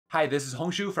Hi, this is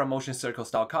Hongshu from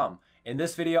motioncircles.com. In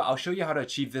this video, I'll show you how to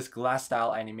achieve this glass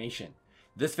style animation.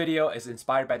 This video is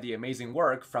inspired by the amazing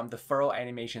work from the Furrow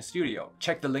animation studio.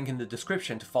 Check the link in the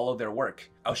description to follow their work.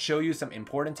 I'll show you some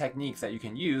important techniques that you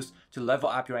can use to level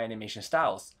up your animation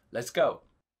styles. Let's go!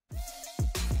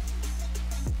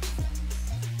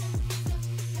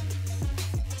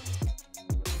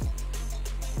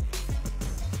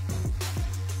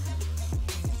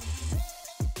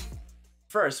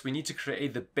 First, we need to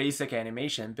create the basic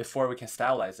animation before we can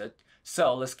stylize it,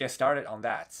 so let's get started on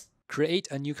that. Create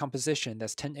a new composition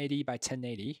that's 1080 by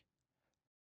 1080.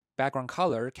 Background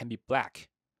color can be black.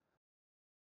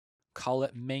 Call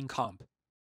it main comp.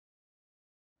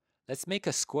 Let's make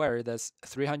a square that's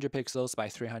 300 pixels by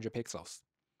 300 pixels.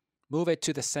 Move it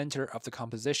to the center of the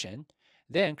composition,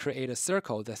 then create a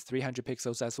circle that's 300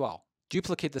 pixels as well.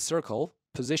 Duplicate the circle,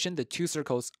 position the two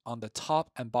circles on the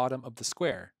top and bottom of the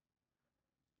square.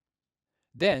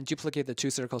 Then duplicate the two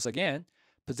circles again,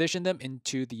 position them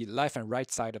into the left and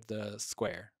right side of the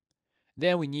square.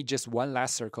 Then we need just one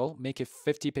last circle, make it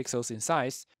 50 pixels in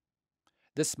size.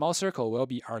 This small circle will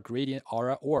be our gradient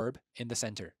aura orb in the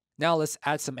center. Now let's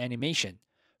add some animation.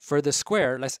 For the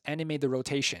square, let's animate the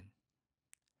rotation.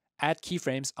 Add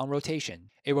keyframes on rotation.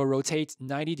 It will rotate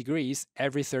 90 degrees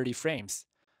every 30 frames.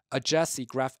 Adjust the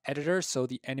graph editor so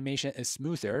the animation is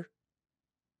smoother.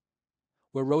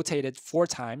 We'll rotate it 4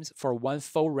 times for one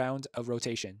full round of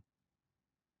rotation.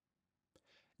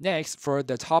 Next, for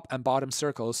the top and bottom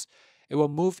circles, it will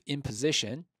move in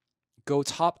position, go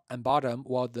top and bottom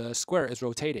while the square is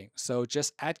rotating. So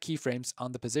just add keyframes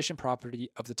on the position property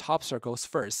of the top circles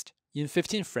first. In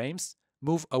 15 frames,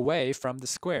 move away from the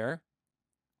square.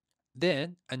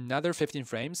 Then another 15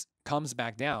 frames comes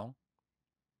back down.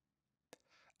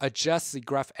 Adjust the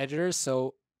graph editor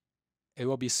so it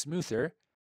will be smoother.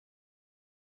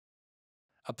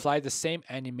 Apply the same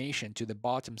animation to the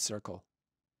bottom circle.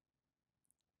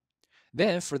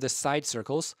 Then for the side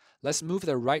circles, let's move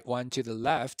the right one to the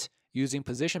left using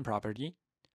position property.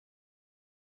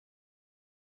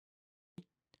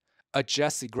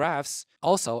 Adjust the graphs.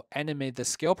 Also animate the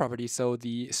scale property so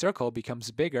the circle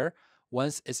becomes bigger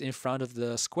once it's in front of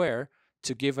the square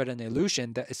to give it an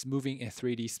illusion that it's moving in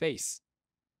 3D space.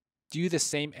 Do the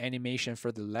same animation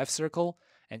for the left circle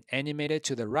and animate it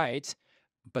to the right.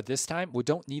 But this time, we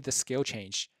don't need the scale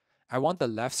change. I want the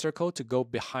left circle to go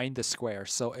behind the square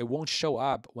so it won't show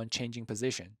up when changing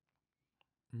position.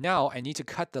 Now I need to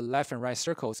cut the left and right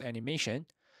circles animation,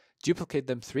 duplicate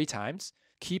them 3 times,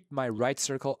 keep my right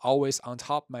circle always on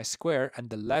top of my square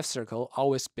and the left circle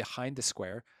always behind the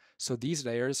square so these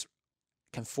layers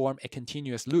can form a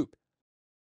continuous loop.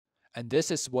 And this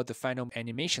is what the final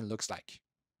animation looks like.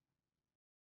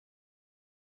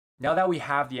 Now that we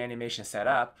have the animation set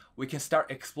up, we can start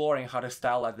exploring how to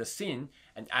stylize the scene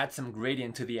and add some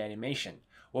gradient to the animation.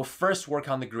 We'll first work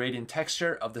on the gradient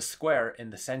texture of the square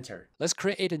in the center. Let's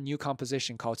create a new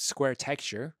composition called square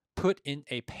texture. Put in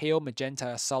a pale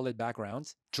magenta solid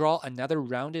background. Draw another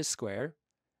rounded square.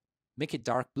 Make it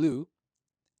dark blue.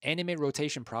 Animate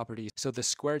rotation property so the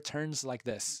square turns like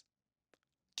this.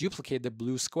 Duplicate the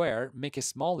blue square, make it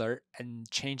smaller, and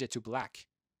change it to black.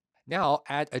 Now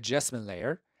add adjustment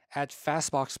layer. Add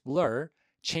fastbox blur,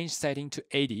 change setting to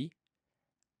 80.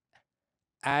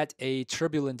 Add a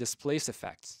turbulent displace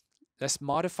effect. Let's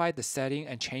modify the setting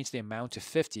and change the amount to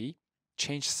 50.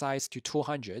 Change size to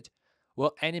 200.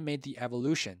 We'll animate the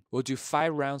evolution. We'll do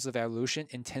 5 rounds of evolution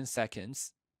in 10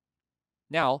 seconds.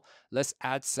 Now, let's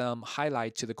add some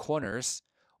highlight to the corners.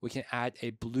 We can add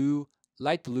a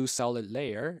light blue solid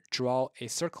layer, draw a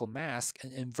circle mask,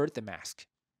 and invert the mask.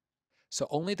 So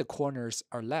only the corners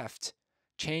are left.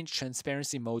 Change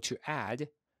transparency mode to add.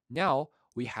 Now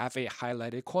we have a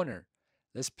highlighted corner.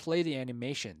 Let's play the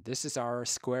animation. This is our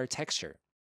square texture.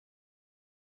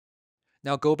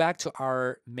 Now go back to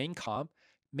our main comp,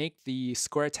 make the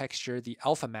square texture the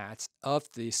alpha matte of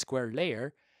the square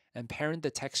layer, and parent the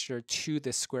texture to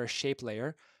the square shape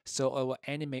layer so it will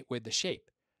animate with the shape.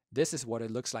 This is what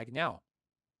it looks like now.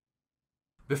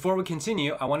 Before we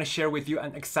continue, I want to share with you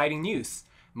an exciting news.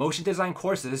 Motion design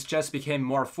courses just became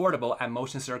more affordable at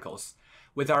Motion Circles.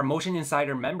 With our Motion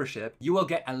Insider membership, you will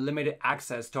get unlimited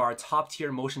access to our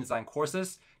top-tier motion design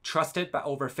courses, trusted by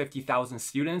over 50,000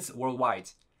 students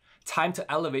worldwide. Time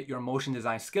to elevate your motion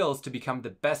design skills to become the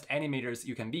best animators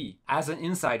you can be. As an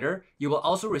insider, you will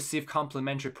also receive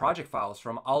complimentary project files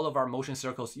from all of our Motion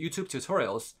Circles YouTube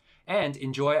tutorials and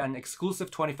enjoy an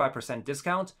exclusive 25%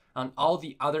 discount on all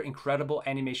the other incredible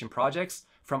animation projects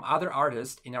from other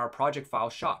artists in our project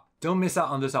file shop. Don't miss out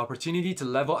on this opportunity to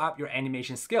level up your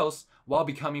animation skills while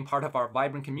becoming part of our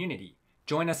vibrant community.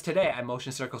 Join us today at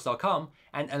motioncircles.com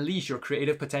and unleash your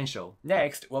creative potential.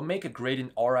 Next, we'll make a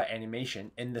gradient aura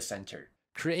animation in the center.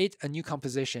 Create a new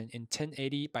composition in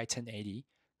 1080 by 1080,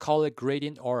 call it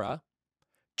gradient aura.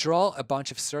 Draw a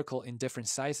bunch of circles in different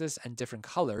sizes and different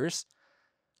colors.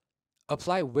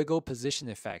 Apply wiggle position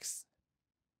effects.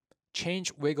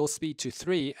 Change wiggle speed to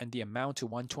 3 and the amount to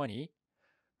 120.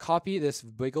 Copy this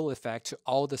wiggle effect to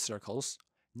all the circles.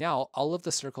 Now all of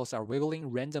the circles are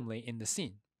wiggling randomly in the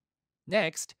scene.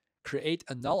 Next, create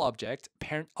a null object,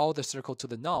 parent all the circle to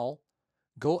the null.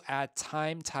 Go add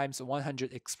time times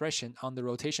 100 expression on the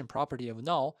rotation property of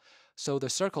null, so the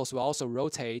circles will also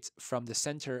rotate from the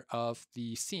center of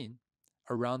the scene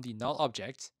around the null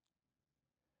object.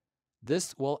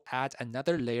 This will add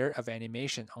another layer of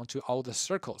animation onto all the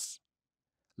circles.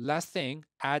 Last thing,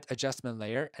 add adjustment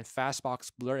layer and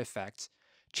fastbox blur effect.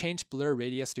 Change blur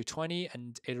radius to 20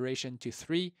 and iteration to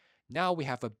 3. Now we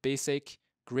have a basic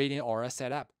gradient aura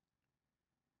set up.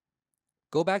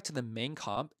 Go back to the main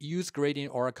comp, use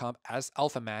gradient aura comp as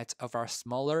alpha matte of our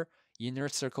smaller inner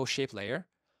circle shape layer,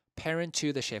 parent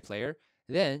to the shape layer,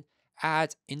 then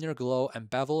add inner glow and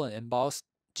bevel and emboss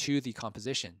to the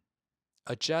composition.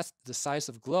 Adjust the size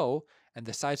of glow and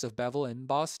the size of bevel and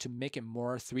emboss to make it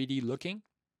more 3D looking.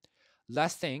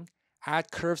 Last thing,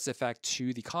 add curves effect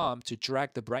to the comp to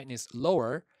drag the brightness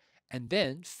lower, and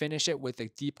then finish it with a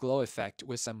deep glow effect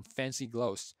with some fancy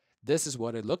glows. This is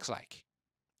what it looks like.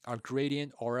 Our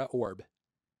gradient aura orb.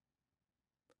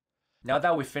 Now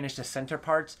that we've finished the center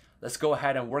part, let's go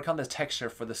ahead and work on the texture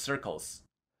for the circles.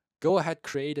 Go ahead,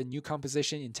 create a new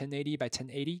composition in 1080 by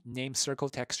 1080, name circle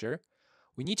texture.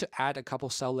 We need to add a couple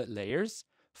solid layers.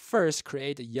 First,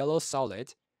 create a yellow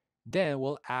solid. Then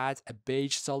we'll add a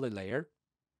beige solid layer.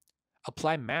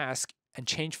 Apply mask and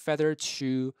change feather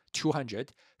to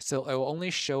 200, so it will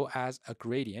only show as a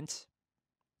gradient.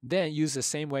 Then use the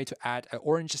same way to add an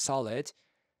orange solid.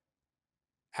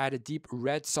 Add a deep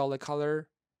red solid color,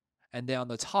 and then on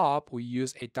the top we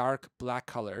use a dark black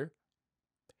color.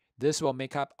 This will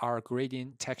make up our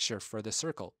gradient texture for the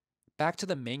circle. Back to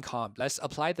the main comp, let's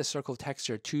apply the circle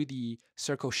texture to the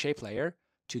circle shape layer.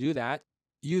 To do that,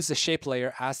 use the shape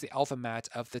layer as the alpha matte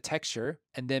of the texture,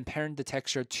 and then parent the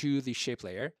texture to the shape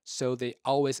layer so they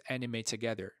always animate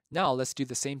together. Now let's do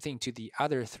the same thing to the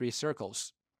other 3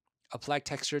 circles. Apply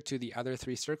texture to the other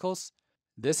 3 circles.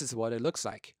 This is what it looks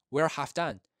like. We're half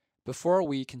done. Before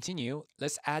we continue,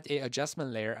 let's add an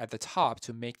adjustment layer at the top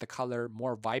to make the color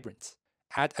more vibrant.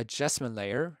 Add adjustment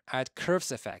layer, add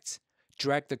curves effect.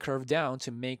 Drag the curve down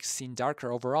to make scene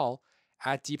darker overall.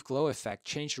 Add deep glow effect,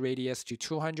 change radius to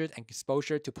 200 and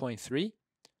exposure to 0.3.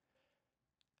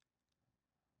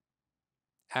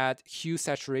 Add hue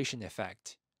saturation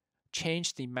effect.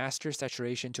 Change the master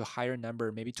saturation to a higher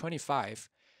number, maybe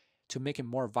 25, to make it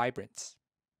more vibrant.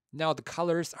 Now the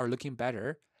colors are looking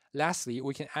better. Lastly,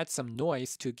 we can add some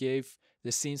noise to give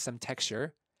the scene some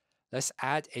texture. Let's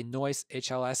add a noise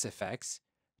HLS effects.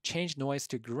 Change noise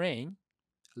to grain,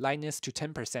 lightness to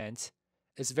 10%.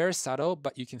 It's very subtle,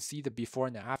 but you can see the before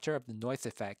and after of the noise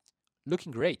effect.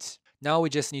 Looking great. Now we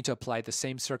just need to apply the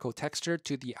same circle texture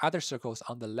to the other circles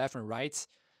on the left and right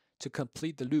to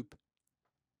complete the loop.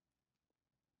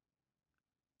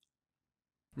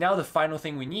 Now the final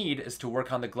thing we need is to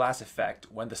work on the glass effect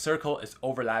when the circle is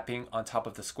overlapping on top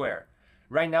of the square.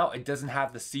 Right now it doesn't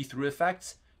have the see-through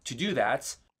effect. To do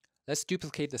that, let's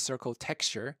duplicate the circle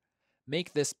texture.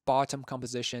 Make this bottom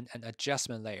composition an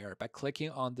adjustment layer by clicking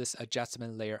on this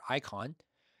adjustment layer icon.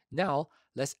 Now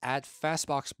let's add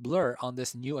fastbox blur on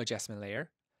this new adjustment layer.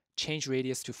 Change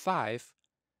radius to 5.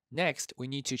 Next, we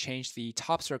need to change the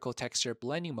top circle texture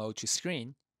blending mode to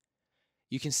screen.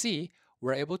 You can see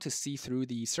we're able to see through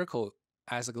the circle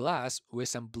as a glass with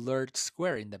some blurred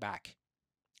square in the back.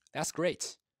 That's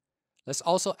great. Let's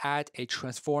also add a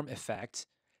transform effect.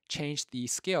 Change the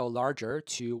scale larger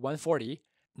to 140.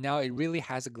 Now it really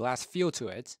has a glass feel to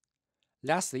it.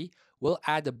 Lastly, we'll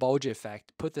add the bulge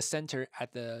effect. Put the center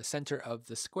at the center of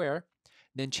the square.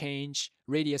 Then change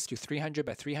radius to 300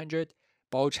 by 300.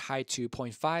 Bulge height to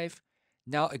 0.5.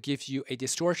 Now it gives you a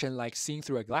distortion like seeing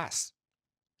through a glass.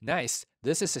 Nice.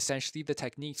 This is essentially the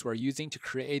techniques we're using to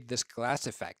create this glass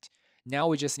effect. Now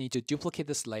we just need to duplicate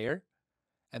this layer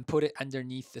and put it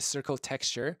underneath the circle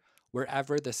texture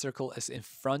wherever the circle is in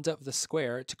front of the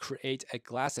square to create a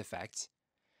glass effect.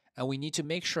 And we need to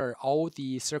make sure all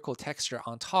the circle texture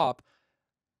on top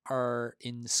are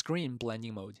in screen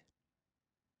blending mode.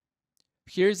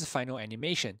 Here's the final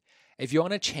animation. If you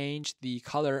want to change the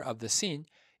color of the scene,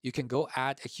 you can go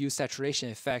add a hue saturation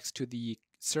effects to the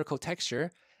circle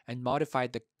texture and modify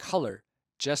the color,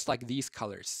 just like these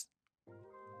colors.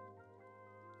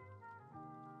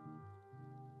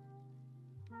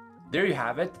 There you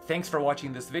have it. Thanks for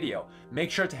watching this video.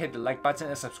 Make sure to hit the like button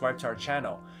and subscribe to our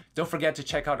channel. Don't forget to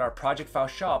check out our project file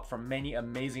shop for many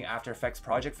amazing After Effects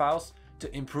project files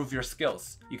to improve your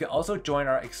skills. You can also join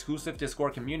our exclusive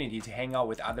Discord community to hang out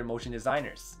with other motion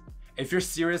designers. If you're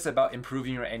serious about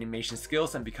improving your animation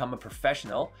skills and become a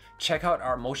professional, check out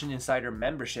our Motion Insider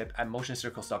membership at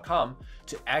motioncircles.com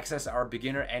to access our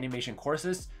beginner animation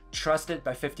courses trusted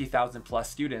by 50,000 plus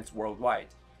students worldwide.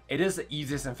 It is the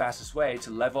easiest and fastest way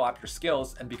to level up your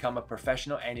skills and become a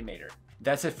professional animator.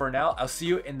 That's it for now. I'll see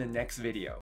you in the next video.